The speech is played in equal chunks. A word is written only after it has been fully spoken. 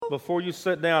before you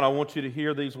sit down, I want you to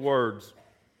hear these words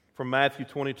from Matthew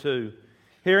 22.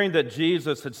 Hearing that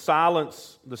Jesus had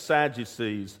silenced the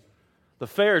Sadducees, the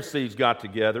Pharisees got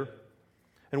together,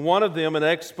 and one of them, an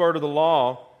expert of the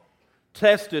law,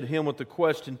 tested him with the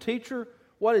question, "Teacher,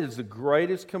 what is the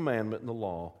greatest commandment in the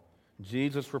law?"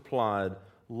 Jesus replied,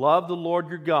 "Love the Lord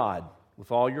your God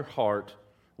with all your heart,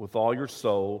 with all your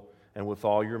soul, and with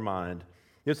all your mind.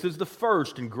 This is the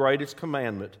first and greatest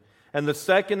commandment. And the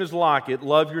second is like it,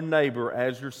 love your neighbor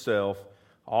as yourself.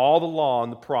 All the law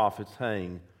and the prophets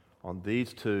hang on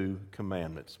these two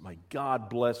commandments." May God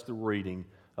bless the reading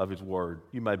of His Word.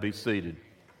 You may be seated.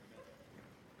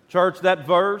 Church, that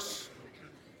verse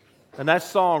and that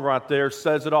song right there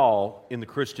says it all in the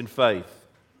Christian faith,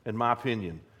 in my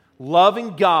opinion.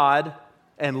 Loving God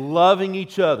and loving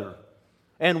each other.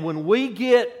 And when we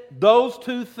get those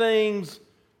two things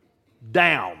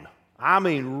down, I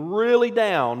mean really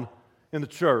down in the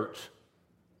church,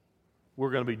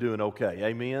 we're going to be doing okay.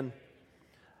 Amen?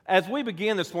 As we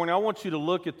begin this morning, I want you to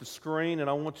look at the screen and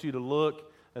I want you to look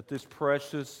at this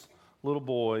precious little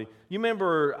boy. You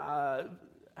remember,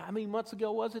 how many months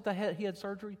ago was it that he had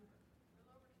surgery?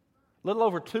 A little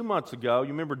over 2 months ago. You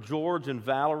remember George and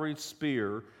Valerie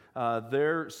Spear,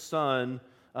 their son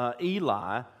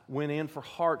Eli went in for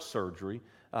heart surgery.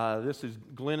 This is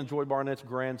Glenn and Joy Barnett's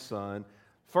grandson.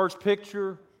 First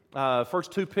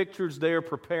two pictures there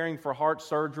preparing for heart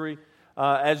surgery.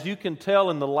 As you can tell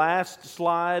in the last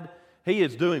slide, he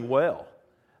is doing well.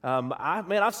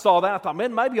 I saw that. I thought,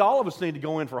 man, maybe all of us need to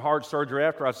go in for heart surgery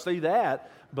after I see that.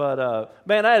 But,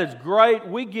 man, that is great.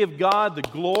 We give God the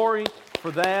glory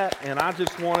for that. And I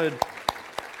just wanted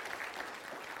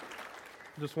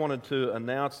to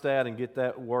announce that and get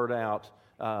that word out.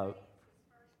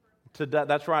 Today,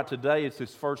 that's right, today is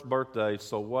his first birthday.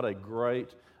 So what a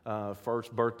great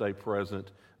first birthday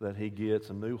present that he gets.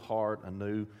 A new heart, a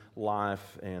new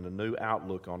life, and a new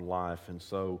outlook on life. And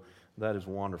so that is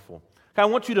wonderful. Okay, I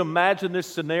want you to imagine this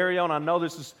scenario, and I know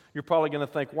you're probably going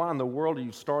to think, why in the world are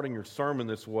you starting your sermon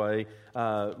this way?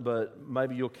 But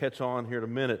maybe you'll catch on here in a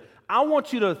minute. I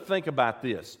want you to think about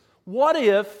this. What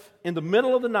if, in the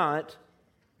middle of the night,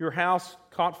 your house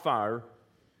caught fire,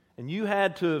 and you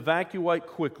had to evacuate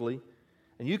quickly,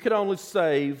 and you could only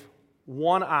save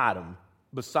one item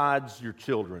besides your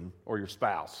children or your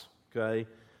spouse, okay?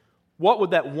 What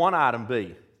would that one item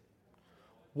be?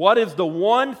 What is the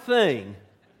one thing?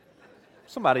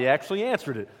 Somebody actually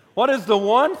answered it. What is the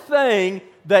one thing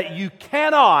that you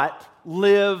cannot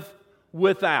live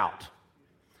without?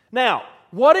 Now,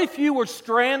 what if you were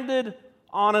stranded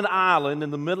on an island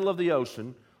in the middle of the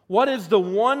ocean? What is the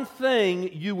one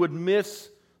thing you would miss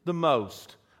the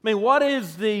most? I mean, what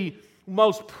is the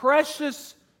most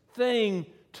precious thing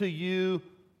to you,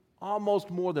 almost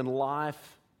more than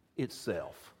life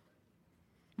itself?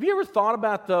 Have you ever thought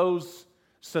about those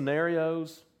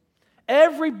scenarios?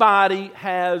 Everybody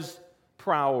has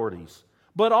priorities,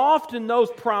 but often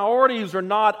those priorities are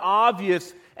not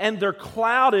obvious and they're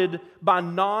clouded by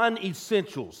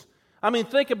non-essentials. I mean,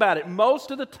 think about it.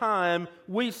 Most of the time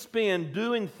we spend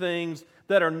doing things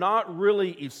that are not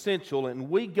really essential, and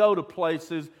we go to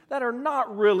places that are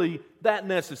not really that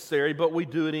necessary, but we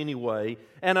do it anyway.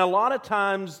 And a lot of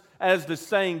times, as the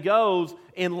saying goes,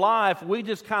 in life, we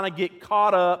just kind of get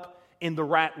caught up in the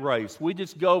rat race. We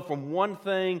just go from one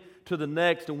thing to the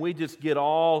next, and we just get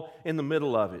all in the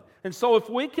middle of it. And so if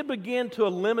we could begin to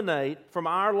eliminate from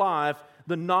our life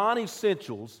the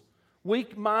non-essentials, we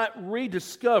might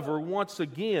rediscover once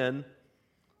again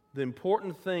the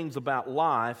important things about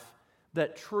life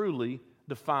that truly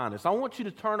define us. I want you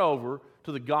to turn over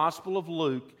to the Gospel of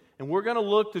Luke, and we're going to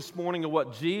look this morning at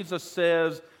what Jesus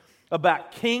says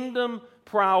about kingdom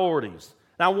priorities.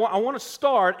 Now, I want to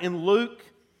start in Luke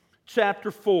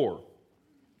chapter 4.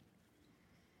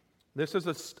 This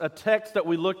is a text that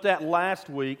we looked at last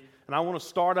week, and I want to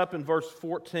start up in verse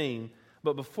 14.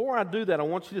 But before I do that, I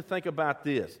want you to think about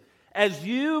this. As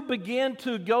you begin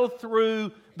to go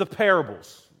through the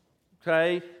parables,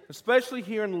 okay, especially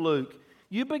here in Luke,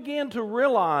 you begin to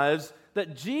realize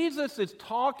that Jesus is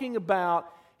talking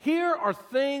about, here are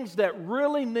things that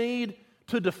really need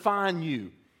to define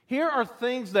you. Here are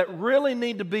things that really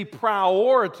need to be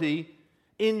priority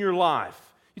in your life.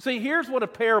 You see, here's what a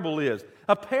parable is.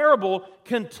 A parable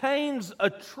contains a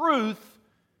truth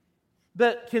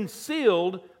that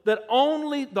concealed that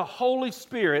only the Holy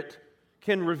Spirit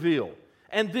can reveal.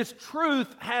 And this truth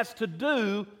has to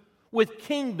do with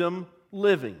kingdom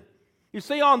living. You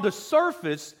see, on the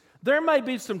surface, there may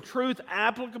be some truth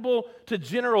applicable to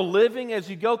general living as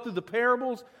you go through the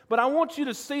parables, but I want you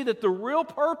to see that the real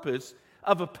purpose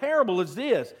of a parable is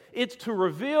this. It's to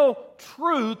reveal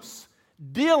truths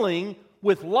dealing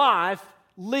with life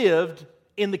lived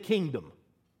in the kingdom.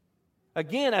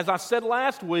 Again, as I said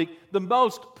last week, the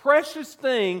most precious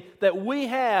thing that we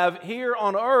have here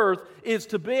on earth is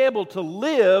to be able to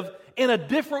live in a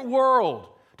different world,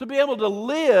 to be able to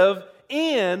live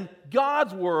in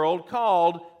God's world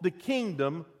called the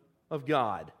kingdom of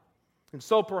God. And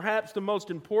so perhaps the most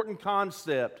important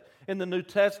concept in the New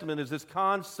Testament is this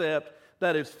concept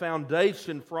that is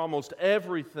foundation for almost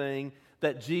everything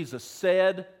that Jesus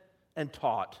said and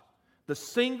taught. The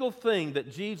single thing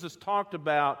that Jesus talked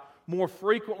about more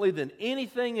frequently than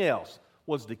anything else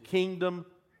was the kingdom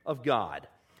of God.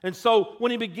 And so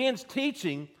when he begins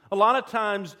teaching, a lot of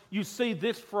times you see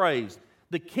this phrase,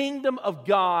 the kingdom of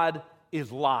God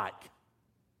is like, ...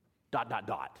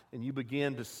 And you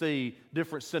begin to see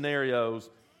different scenarios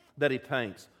that he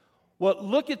paints. Well,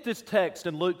 look at this text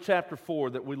in Luke chapter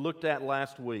 4 that we looked at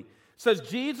last week. It says,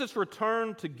 Jesus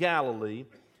returned to Galilee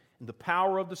in the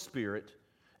power of the Spirit,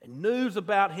 and news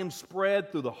about him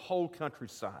spread through the whole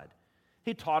countryside.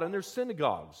 He taught in their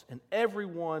synagogues, and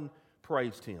everyone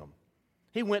praised him.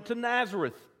 He went to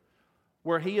Nazareth,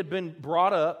 where he had been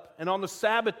brought up, and on the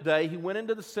Sabbath day he went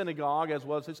into the synagogue, as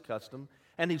was his custom,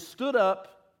 and he stood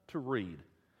up to read.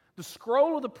 The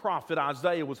scroll of the prophet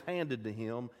Isaiah was handed to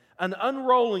him, and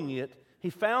unrolling it, he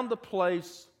found the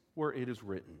place where it is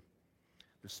written,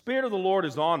 "The Spirit of the Lord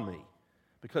is on me,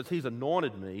 because he's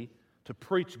anointed me to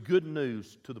preach good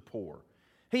news to the poor.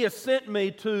 He has sent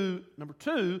me to," number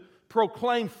 2,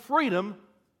 "proclaim freedom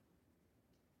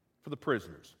for the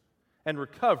prisoners and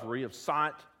recovery of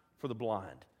sight for the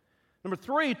blind. Number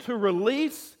 3, to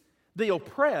release the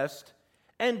oppressed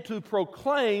and to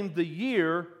proclaim the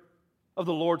year of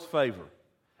the Lord's favor."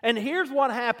 And here's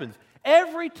what happens.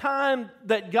 Every time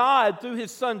that God, through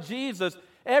his son Jesus,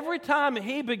 every time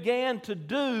he began to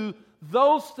do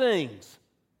those things,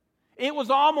 it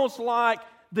was almost like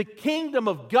the kingdom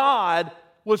of God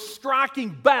was striking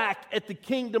back at the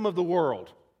kingdom of the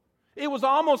world. It was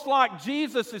almost like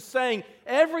Jesus is saying,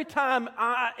 every time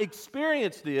I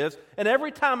experience this, and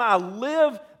every time I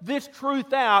live this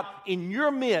truth out in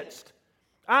your midst,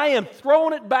 I am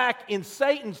throwing it back in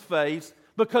Satan's face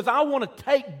because I want to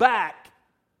take back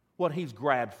what he's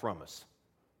grabbed from us.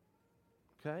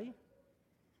 Okay?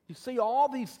 You see, all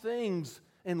these things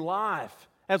in life,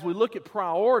 as we look at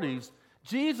priorities,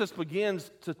 Jesus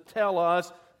begins to tell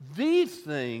us these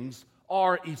things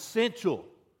are essential.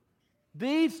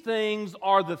 These things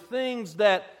are the things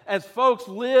that, as folks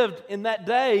lived in that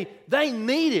day, they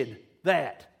needed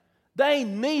that. They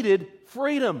needed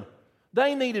freedom.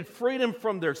 They needed freedom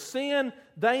from their sin.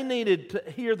 They needed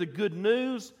to hear the good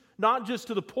news, not just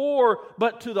to the poor,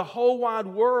 but to the whole wide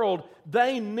world.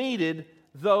 They needed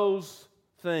those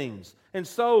things. And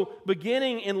so,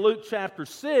 beginning in Luke chapter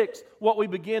 6, what we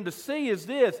begin to see is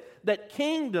this, that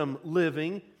kingdom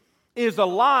living is a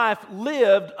life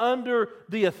lived under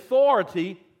the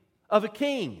authority of a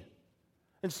king.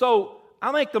 And so,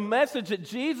 I think the message that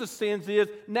Jesus sends is,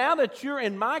 now that you're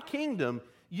in my kingdom,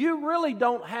 you really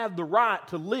don't have the right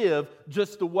to live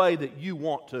just the way that you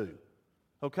want to.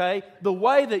 Okay? The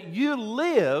way that you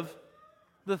live,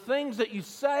 the things that you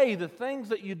say, the things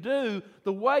that you do,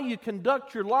 the way you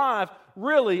conduct your life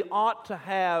really ought to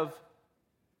have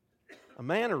a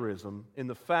mannerism in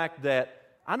the fact that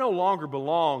I no longer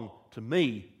belong to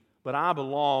me, but I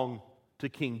belong to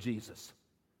King Jesus.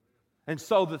 And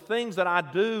so the things that I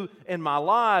do in my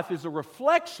life is a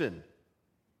reflection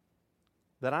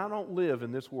that I don't live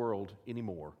in this world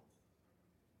anymore.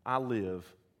 I live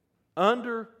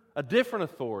under a different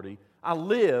authority. I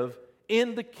live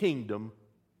in the kingdom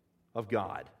of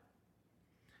God.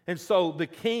 And so the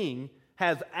king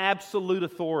has absolute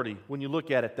authority when you look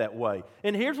at it that way.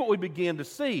 And here's what we begin to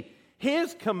see.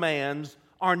 His commands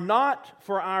are not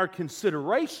for our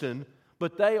consideration,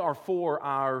 but they are for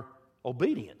our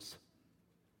obedience.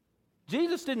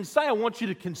 Jesus didn't say, I want you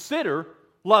to consider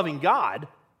loving God.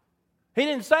 He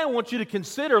didn't say, I want you to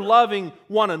consider loving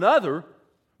one another.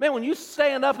 Man, when you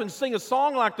stand up and sing a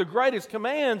song like The Greatest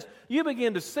Commands, you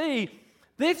begin to see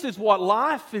this is what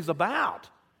life is about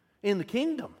in the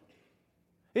kingdom.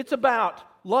 It's about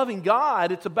loving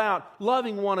God. It's about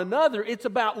loving one another. It's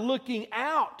about looking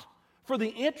out for the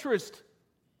interest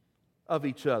of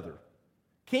each other.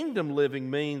 Kingdom living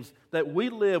means that we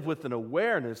live with an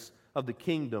awareness of the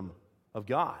kingdom of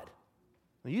God.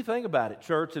 Now you think about it,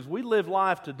 church, as we live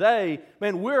life today,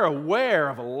 man, we're aware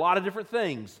of a lot of different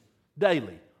things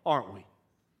daily, aren't we?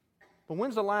 But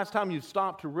when's the last time you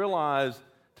stopped to realize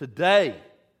today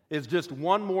is just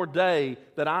one more day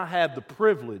that I have the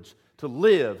privilege to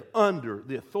live under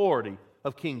the authority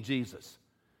of King Jesus?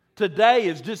 Today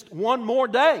is just one more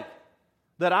day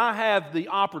that I have the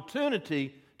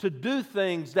opportunity to do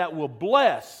things that will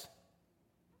bless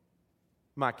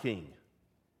my King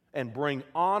and bring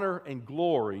honor and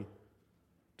glory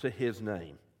to His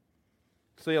name.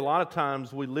 See, a lot of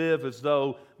times we live as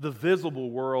though the visible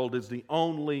world is the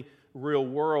only real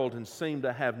world and seem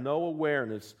to have no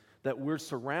awareness that we're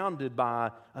surrounded by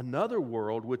another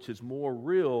world which is more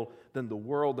real than the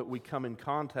world that we come in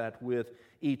contact with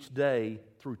each day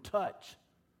through touch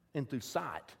and through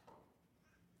sight.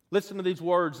 Listen to these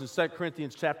words in 2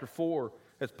 Corinthians chapter 4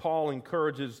 as Paul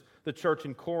encourages the church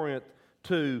in Corinth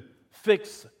to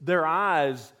fix their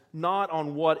eyes not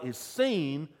on what is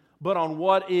seen, but on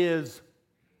what is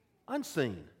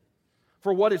unseen.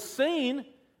 For what is seen,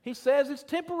 he says, is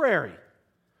temporary,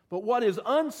 but what is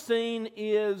unseen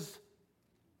is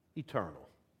eternal.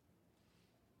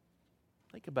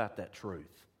 Think about that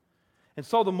truth. And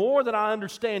so the more that I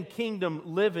understand kingdom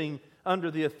living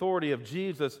under the authority of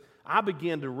Jesus, I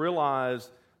begin to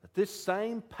realize that this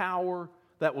same power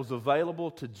that was available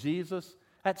to Jesus,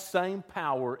 that same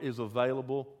power is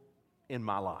available in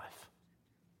my life.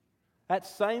 That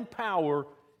same power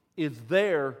is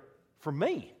there for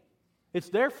me. It's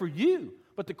there for you.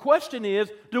 But the question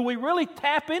is, do we really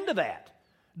tap into that?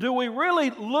 Do we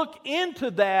really look into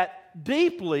that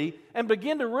deeply and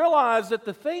begin to realize that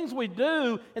the things we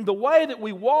do and the way that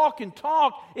we walk and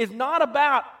talk is not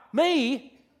about me,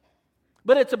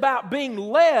 but it's about being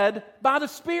led by the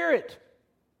Spirit.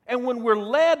 And when we're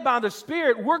led by the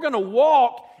Spirit, we're going to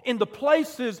walk in the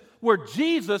places where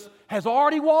Jesus has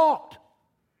already walked.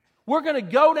 We're going to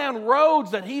go down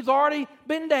roads that He's already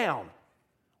been down.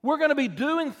 We're going to be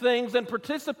doing things and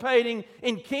participating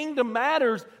in kingdom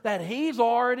matters that He's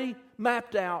already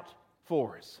mapped out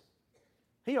for us.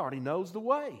 He already knows the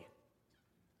way.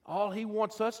 All He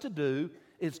wants us to do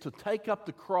is to take up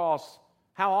the cross.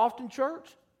 How often, church?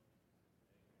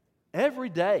 Every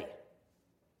day.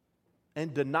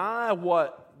 And deny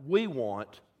what we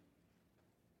want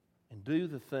and do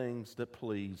the things that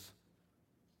please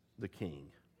the King.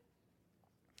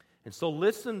 And so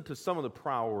listen to some of the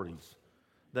priorities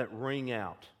that ring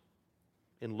out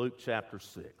in Luke chapter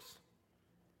 6.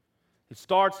 It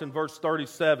starts in verse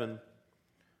 37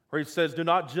 where he says, "Do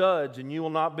not judge and you will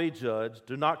not be judged.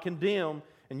 Do not condemn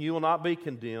and you will not be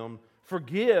condemned.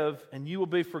 Forgive and you will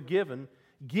be forgiven.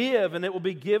 Give and it will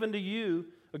be given to you.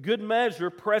 A good measure,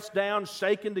 pressed down,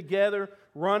 shaken together,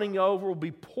 running over, will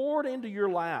be poured into your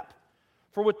lap.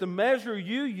 For with the measure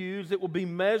you use, it will be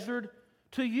measured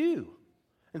to you."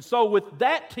 And so with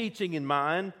that teaching in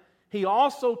mind, he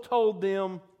also told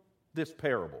them this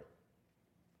parable.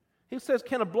 He says,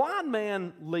 "Can a blind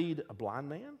man lead a blind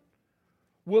man?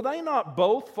 Will they not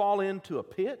both fall into a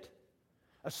pit?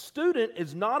 A student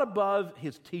is not above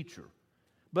his teacher,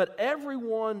 but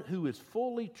everyone who is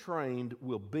fully trained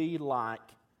will be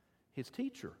like his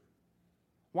teacher.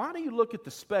 Why do you look at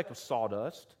the speck of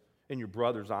sawdust in your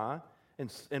brother's eye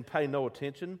and pay no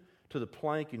attention to the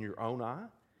plank in your own eye?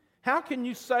 How can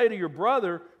you say to your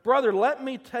brother, 'Brother, let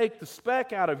me take the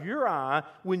speck out of your eye,'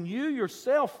 when you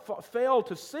yourself fail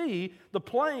to see the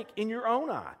plank in your own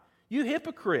eye? You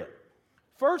hypocrite!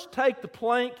 First take the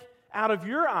plank out of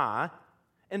your eye,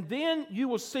 and then you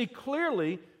will see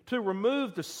clearly to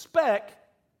remove the speck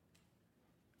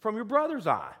from your brother's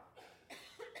eye.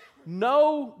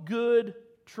 No good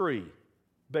tree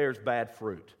bears bad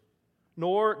fruit,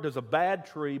 nor does a bad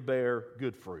tree bear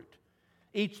good fruit.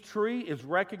 Each tree is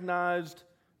recognized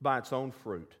by its own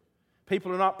fruit.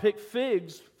 People do not pick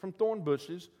figs from thorn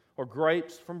bushes or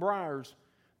grapes from briars.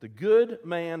 The good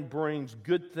man brings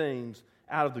good things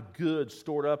out of the good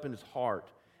stored up in his heart,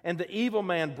 and the evil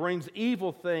man brings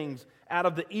evil things out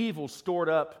of the evil stored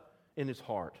up in his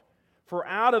heart. For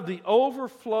out of the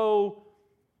overflow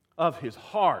of his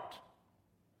heart,"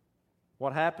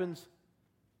 what happens?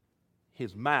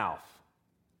 His mouth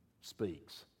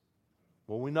speaks.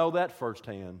 Well, we know that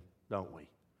firsthand, don't we?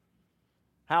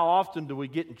 How often do we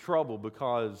get in trouble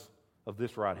because of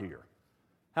this right here?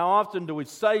 How often do we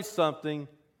say something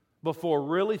before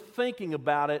really thinking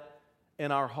about it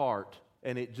in our heart,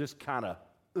 and it just kind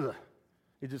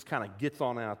of gets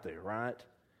on out there, right?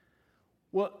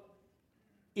 Well,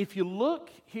 if you look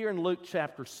here in Luke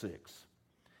chapter 6,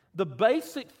 the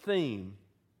basic theme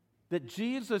that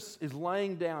Jesus is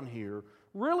laying down here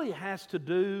really has to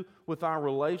do with our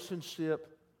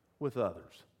relationship with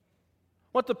others.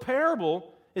 What the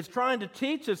parable is trying to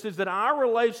teach us is that our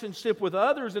relationship with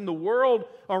others in the world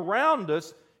around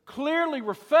us clearly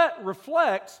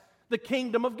reflects the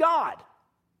kingdom of God.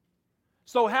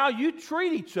 So how you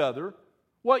treat each other,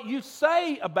 what you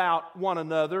say about one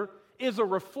another, is a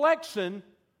reflection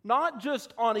not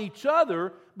just on each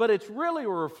other, but it's really a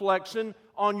reflection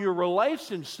on your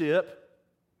relationship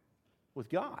with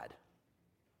God.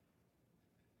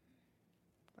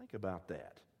 Think about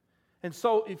that. And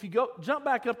so if you jump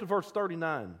back up to verse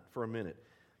 39 for a minute.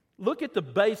 Look at the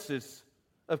basis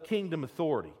of kingdom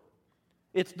authority.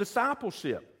 It's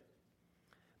discipleship.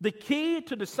 The key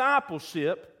to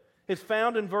discipleship is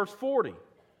found in verse 40.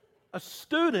 A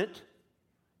student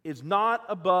is not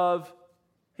above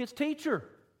his teacher.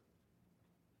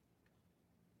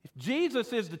 If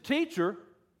Jesus is the teacher,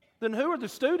 then who are the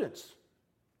students?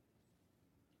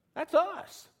 That's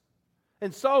us.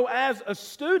 And so as a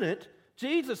student,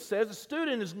 Jesus says a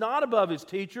student is not above his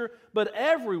teacher, but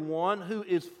everyone who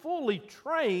is fully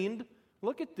trained,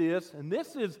 look at this, and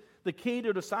this is the key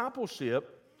to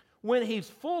discipleship. When he's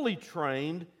fully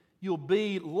trained, you'll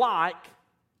be like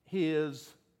his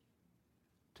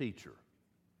teacher.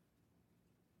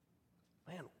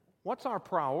 Man, what's our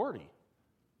priority?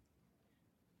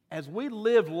 As we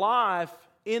live life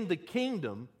in the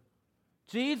kingdom,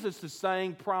 Jesus is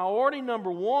saying priority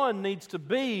number one needs to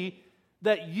be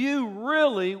that you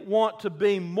really want to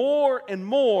be more and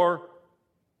more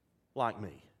like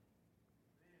me.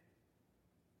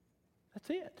 That's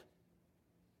it.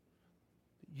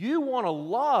 You want to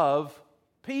love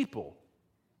people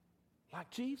like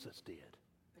Jesus did.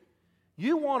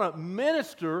 You want to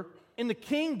minister in the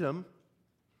kingdom.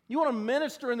 You want to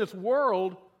minister in this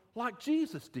world like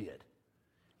Jesus did.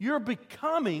 You're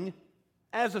becoming,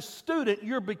 as a student,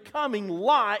 you're becoming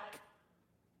like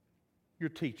your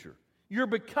teacher. You're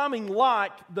becoming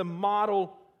like the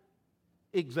model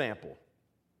example.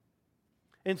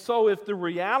 And so if the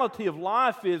reality of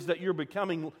life is that you're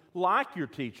becoming like your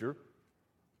teacher,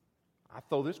 I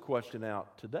throw this question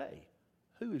out today.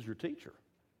 Who is your teacher?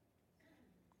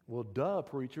 Well, duh,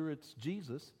 preacher, it's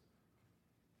Jesus.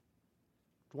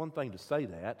 It's one thing to say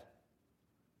that,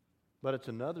 but it's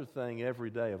another thing every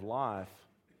day of life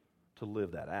to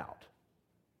live that out.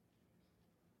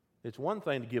 It's one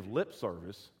thing to give lip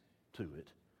service to it.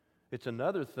 It's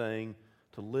another thing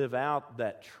to live out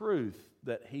that truth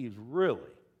that He's really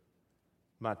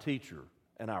my teacher,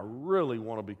 and I really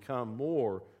want to become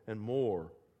more and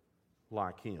more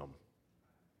like Him.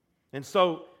 And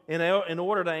so, in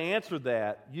order to answer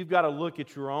that, you've got to look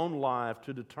at your own life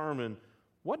to determine,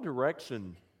 what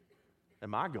direction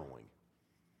am I going?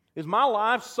 Is my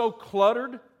life so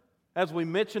cluttered, as we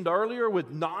mentioned earlier,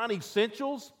 with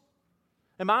non-essentials?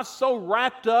 Am I so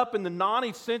wrapped up in the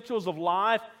non-essentials of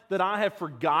life that I have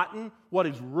forgotten what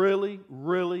is really,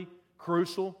 really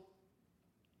crucial?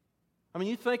 I mean,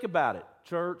 you think about it,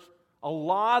 church. A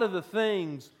lot of the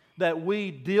things that we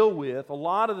deal with, a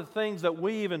lot of the things that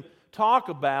we even talk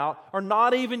about are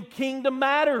not even kingdom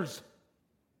matters.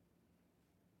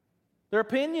 They're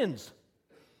opinions,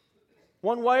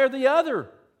 one way or the other.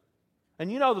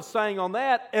 And you know the saying on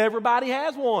that, everybody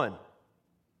has one,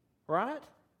 right?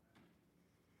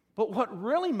 But what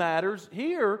really matters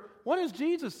here, what is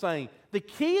Jesus saying? The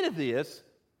key to this,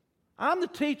 I'm the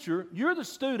teacher, you're the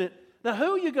student. Now,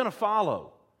 who are you going to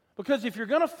follow? Because if you're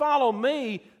going to follow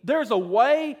me, there's a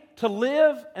way to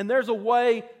live and there's a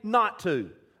way not to.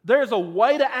 There's a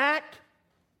way to act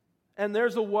and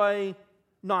there's a way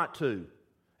not to.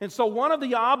 And so one of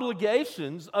the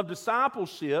obligations of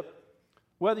discipleship,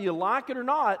 whether you like it or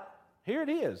not, here it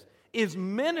is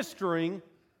ministering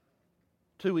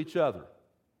to each other.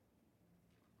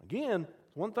 Again,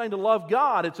 it's one thing to love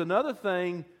God, it's another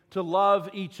thing to love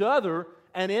each other.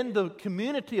 And in the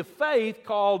community of faith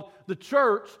called the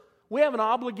church, we have an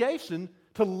obligation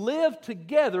to live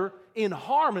together in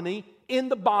harmony in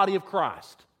the body of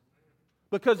Christ.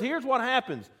 Because here's what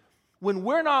happens. When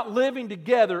we're not living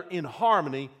together in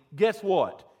harmony, guess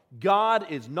what?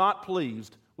 God is not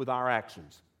pleased with our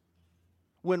actions.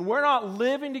 When we're not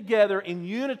living together in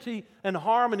unity and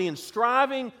harmony and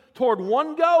striving toward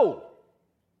one goal,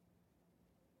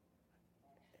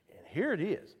 and here it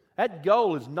is. That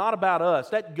goal is not about us.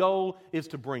 That goal is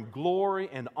to bring glory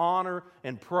and honor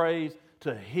and praise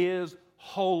to His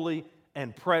holy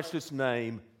and precious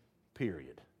name,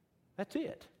 period. That's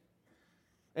it.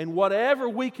 And whatever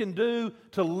we can do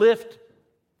to lift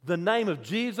the name of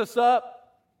Jesus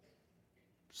up,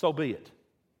 so be it.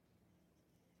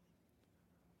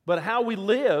 But how we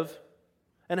live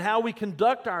and how we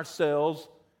conduct ourselves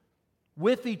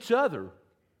with each other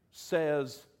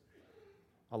says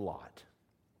a lot.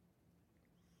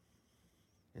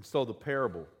 And so the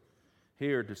parable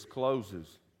here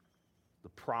discloses the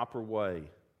proper way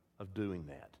of doing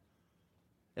that.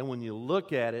 And when you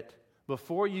look at it,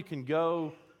 before you can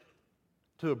go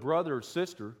to a brother or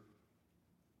sister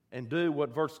and do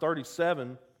what verse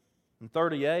 37 and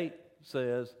 38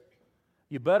 says,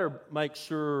 you better make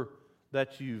sure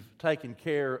that you've taken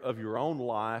care of your own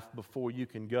life before you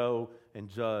can go and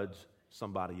judge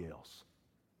somebody else.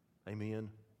 Amen?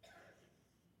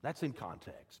 That's in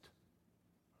context.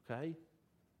 Okay?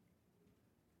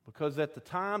 Because at the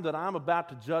time that I'm about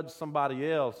to judge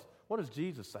somebody else, what does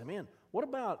Jesus say? Man, what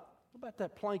about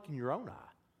that plank in your own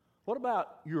eye? What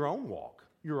about your own walk,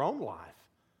 your own life?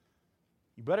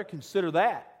 You better consider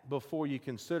that before you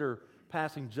consider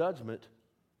passing judgment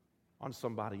on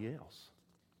somebody else.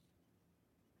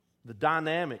 The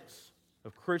dynamics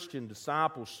of Christian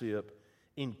discipleship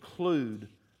include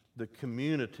the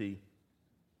community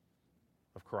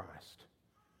of Christ.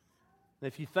 And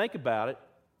if you think about it,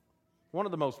 one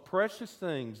of the most precious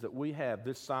things that we have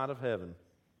this side of heaven,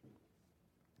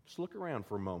 just look around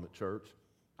for a moment, church.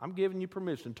 I'm giving you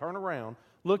permission. Turn around,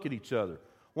 look at each other.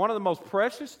 One of the most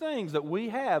precious things that we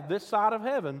have this side of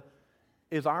heaven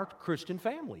is our Christian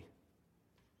family.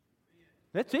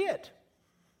 That's it.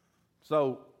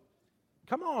 So,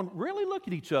 come on, really look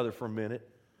at each other for a minute.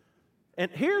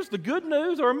 And here's the good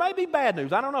news, or maybe bad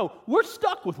news, I don't know. We're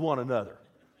stuck with one another,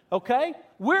 okay?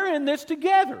 We're in this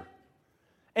together.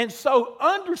 And so,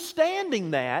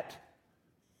 understanding that,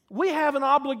 we have an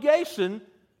obligation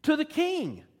to the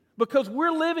King because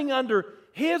we're living under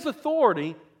His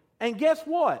authority. And guess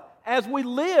what? As we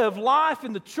live life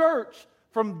in the church,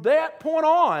 from that point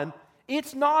on,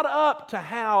 it's not up to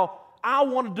how I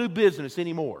want to do business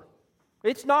anymore.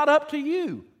 It's not up to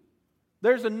you.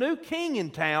 There's a new king in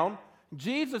town.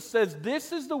 Jesus says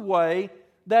this is the way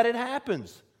that it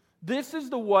happens. This is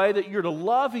the way that you're to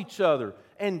love each other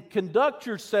and conduct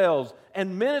yourselves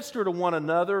and minister to one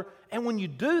another. And when you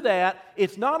do that,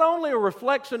 it's not only a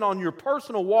reflection on your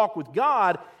personal walk with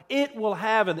God, it will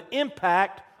have an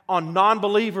impact on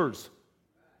non-believers.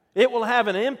 It will have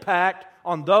an impact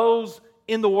on those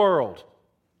in the world.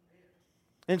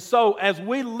 And so as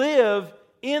we live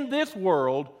in this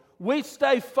world, we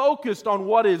stay focused on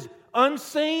what is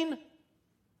unseen,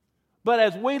 but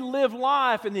as we live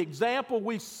life and the example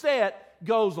we set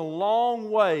goes a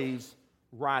long ways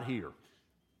right here.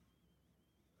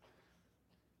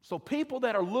 So people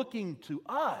that are looking to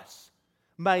us,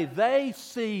 may they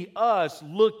see us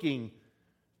looking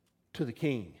to the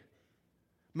King.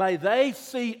 May they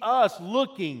see us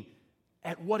looking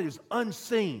at what is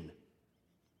unseen.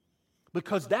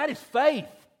 Because that is faith.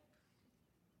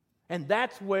 And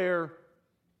that's where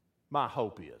my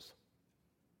hope is.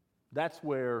 That's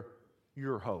where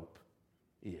your hope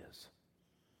is.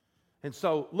 And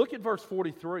so look at verse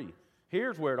 43.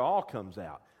 Here's where it all comes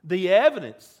out. The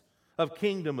evidence of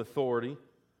kingdom authority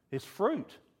is fruit.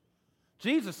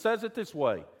 Jesus says it this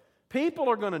way. People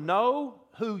are going to know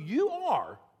who you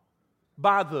are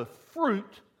by the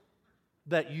fruit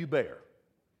that you bear.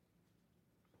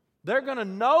 They're going to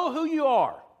know who you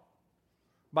are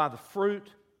by the fruit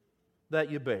that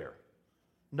you bear.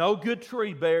 No good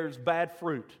tree bears bad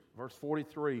fruit. Verse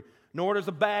 43. Nor does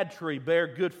a bad tree bear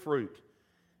good fruit.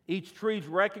 Each tree is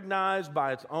recognized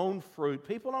by its own fruit.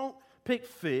 People don't pick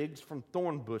figs from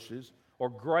thorn bushes or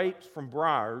grapes from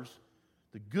briars.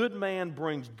 The good man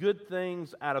brings good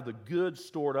things out of the good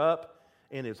stored up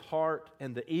in his heart,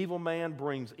 and the evil man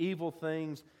brings evil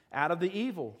things out of the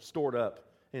evil stored up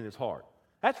in his heart.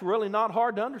 That's really not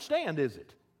hard to understand, is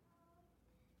it?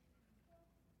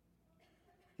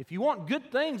 If you want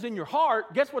good things in your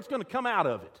heart, guess what's going to come out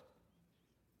of it?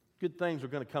 Good things are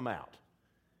going to come out.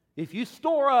 If you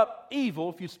store up evil,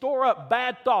 if you store up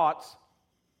bad thoughts,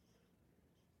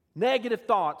 negative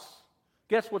thoughts,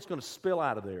 guess what's going to spill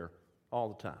out of there all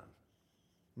the time?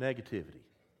 Negativity.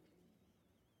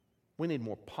 We need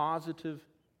more positive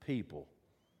people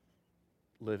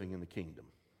living in the kingdom.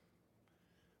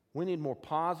 We need more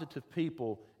positive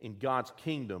people in God's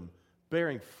kingdom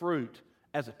bearing fruit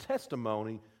as a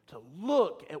testimony to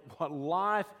look at what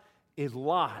life is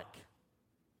like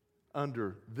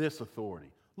under this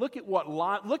authority. Look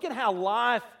at how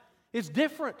life is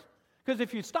different. Because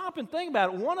if you stop and think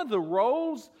about it, one of the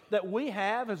roles that we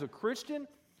have as a Christian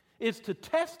is to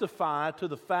testify to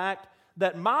the fact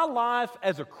that my life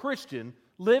as a Christian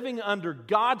living under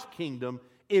God's kingdom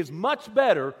is much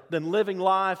better than living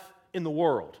life in the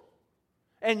world.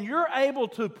 And you're able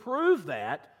to prove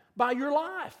that by your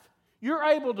life. You're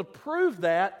able to prove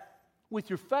that with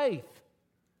your faith.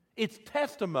 It's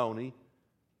testimony.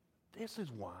 This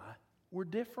is why we're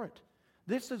different.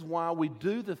 This is why we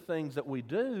do the things that we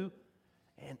do,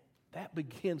 and that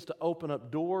begins to open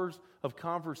up doors of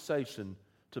conversation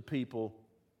to people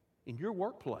in your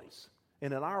workplace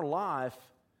and in our life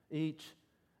each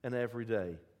and every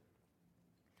day.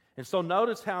 And so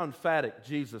notice how emphatic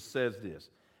Jesus says this.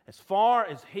 As far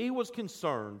as he was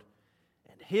concerned,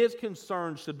 and his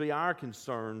concerns should be our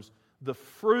concerns, the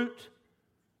fruit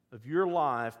of your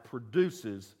life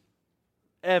produces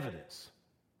evidence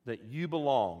that you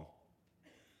belong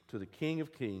to the King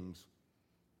of Kings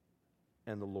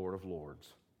and the Lord of Lords.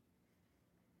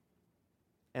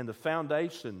 And the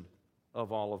foundation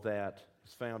of all of that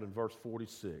is found in verse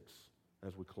 46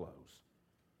 as we close.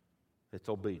 It's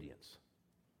obedience.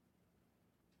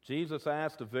 Jesus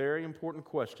asked a very important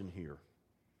question here.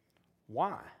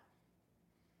 Why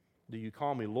do you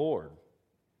call me Lord,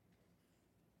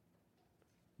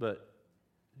 but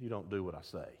you don't do what I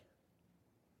say?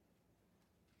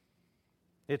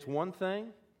 It's one thing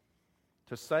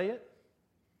to say it.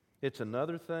 It's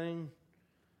another thing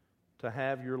to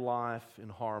have your life in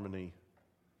harmony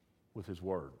with His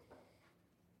Word.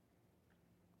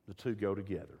 The two go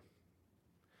together.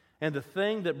 And the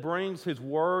thing that brings His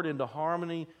Word into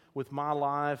harmony with my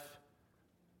life,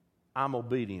 I'm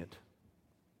obedient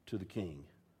to the King.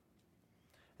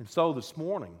 And so this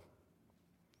morning,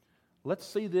 let's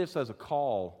see this as a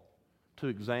call to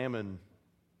examine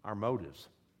our motives.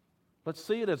 Let's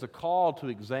see it as a call to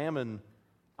examine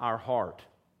our heart.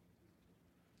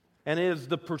 And is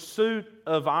the pursuit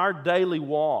of our daily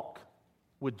walk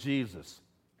with Jesus,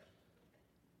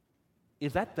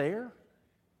 is that there?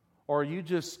 Or are you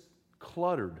just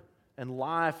cluttered and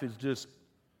life is just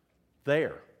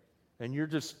there and you're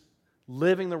just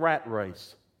living the rat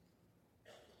race?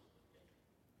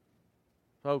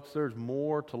 Folks, there's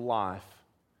more to life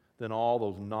than all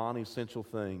those non-essential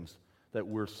things that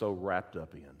we're so wrapped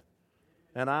up in.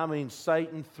 And I mean,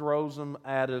 Satan throws them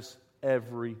at us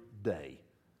every day.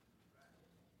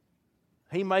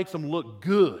 He makes them look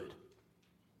good.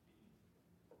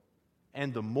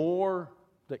 And the more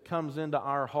that comes into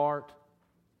our heart,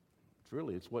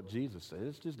 it's what Jesus said.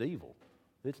 It's just evil.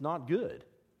 It's not good.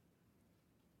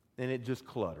 And it just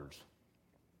clutters.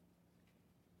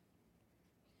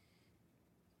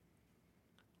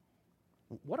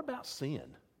 What about sin?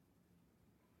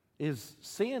 Is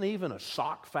sin even a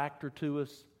shock factor to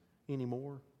us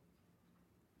anymore?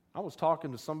 I was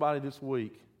talking to somebody this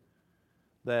week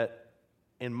that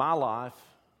in my life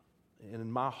and in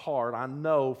my heart, I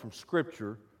know from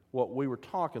Scripture what we were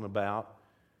talking about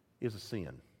is a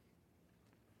sin.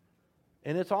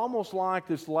 And it's almost like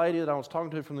this lady that I was talking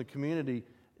to from the community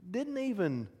didn't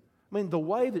even, the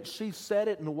way that she said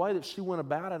it and the way that she went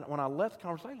about it, when I left the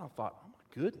conversation, I thought, oh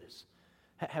my goodness,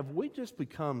 have we just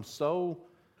become so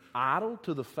idle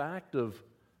to the fact of,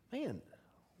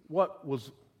 what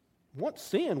was once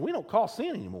sin, we don't call sin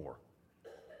anymore.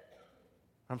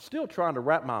 I'm still trying to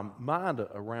wrap my mind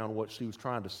around what she was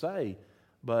trying to say,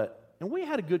 and we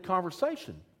had a good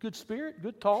conversation, good spirit,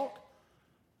 good talk,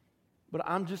 but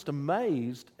I'm just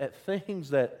amazed at things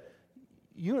that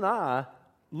you and I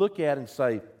look at and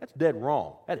say, that's dead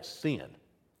wrong, that is sin. And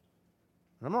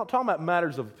I'm not talking about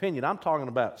matters of opinion, I'm talking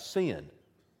about sin.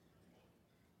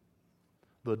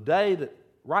 The day that,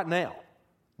 right now,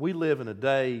 we live in a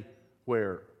day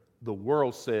where the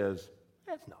world says,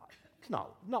 it's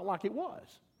not like it was.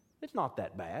 It's not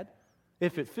that bad.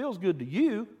 If it feels good to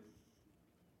you,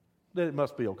 then it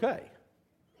must be okay.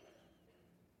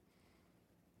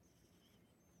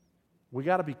 We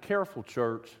got to be careful,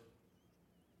 church,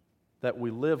 that we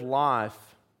live life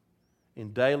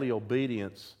in daily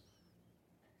obedience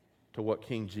to what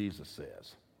King Jesus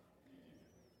says.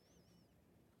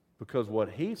 Because what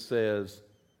He says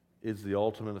is the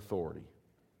ultimate authority.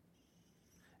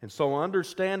 And so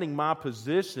understanding my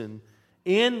position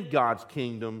in God's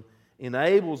kingdom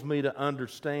enables me to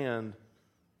understand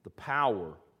the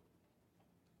power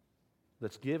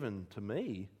that's given to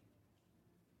me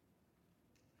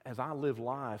as I live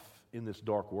life in this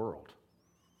dark world.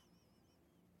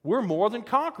 We're more than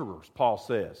conquerors, Paul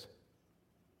says.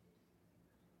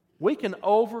 We can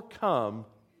overcome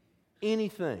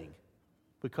anything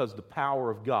because the power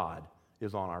of God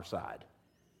is on our side.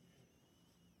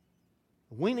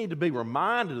 We need to be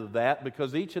reminded of that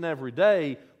because each and every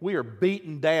day we are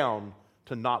beaten down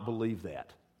to not believe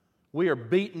that. We are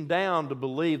beaten down to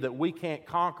believe that we can't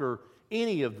conquer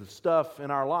any of the stuff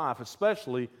in our life,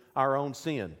 especially our own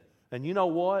sin. And you know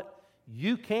what?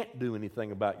 You can't do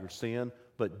anything about your sin,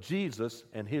 but Jesus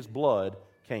and His blood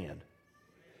can.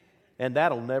 And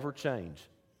that'll never change.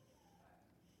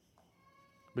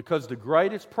 Because the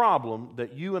greatest problem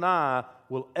that you and I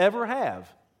will ever have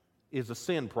is a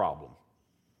sin problem.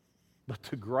 But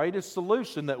the greatest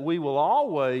solution that we will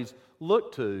always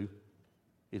look to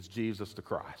is Jesus the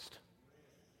Christ.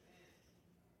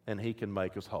 And He can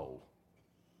make us whole.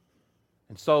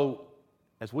 And so,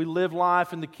 as we live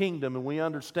life in the kingdom and we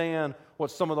understand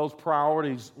what some of those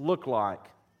priorities look like,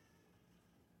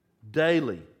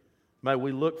 daily, may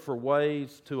we look for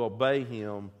ways to obey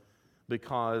Him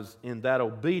because in that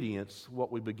obedience,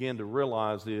 what we begin to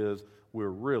realize is we're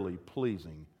really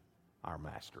pleasing our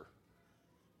Master.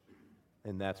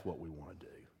 And that's what we want to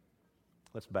do.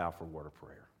 Let's bow for a word of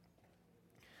prayer.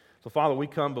 So, Father, we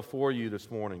come before you this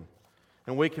morning,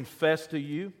 and we confess to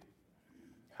you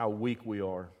how weak we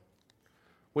are.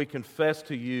 We confess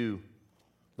to you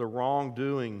the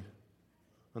wrongdoing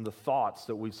and the thoughts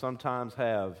that we sometimes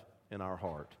have in our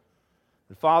heart.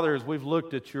 And Father, as we've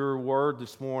looked at your word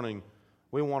this morning,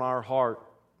 we want our heart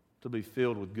to be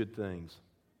filled with good things.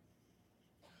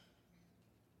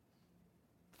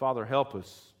 Father, help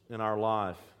us in our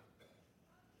life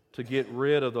to get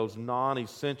rid of those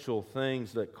non-essential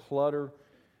things that clutter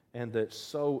and that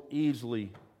so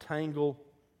easily tangle,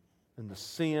 and the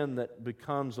sin that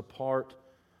becomes a part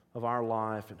of our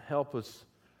life. And help us,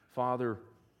 Father,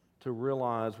 to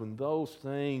realize when those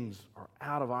things are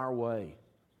out of our way,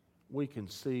 we can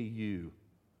see you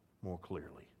more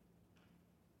clearly.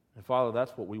 And Father,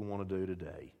 that's what we want to do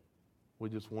today. We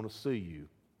just want to see you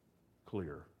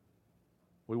clearer.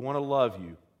 We want to love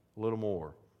you a little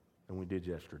more than we did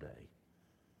yesterday.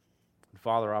 And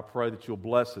Father, I pray that you'll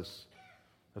bless us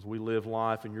as we live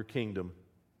life in your kingdom.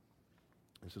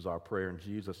 This is our prayer in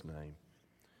Jesus' name.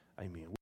 Amen.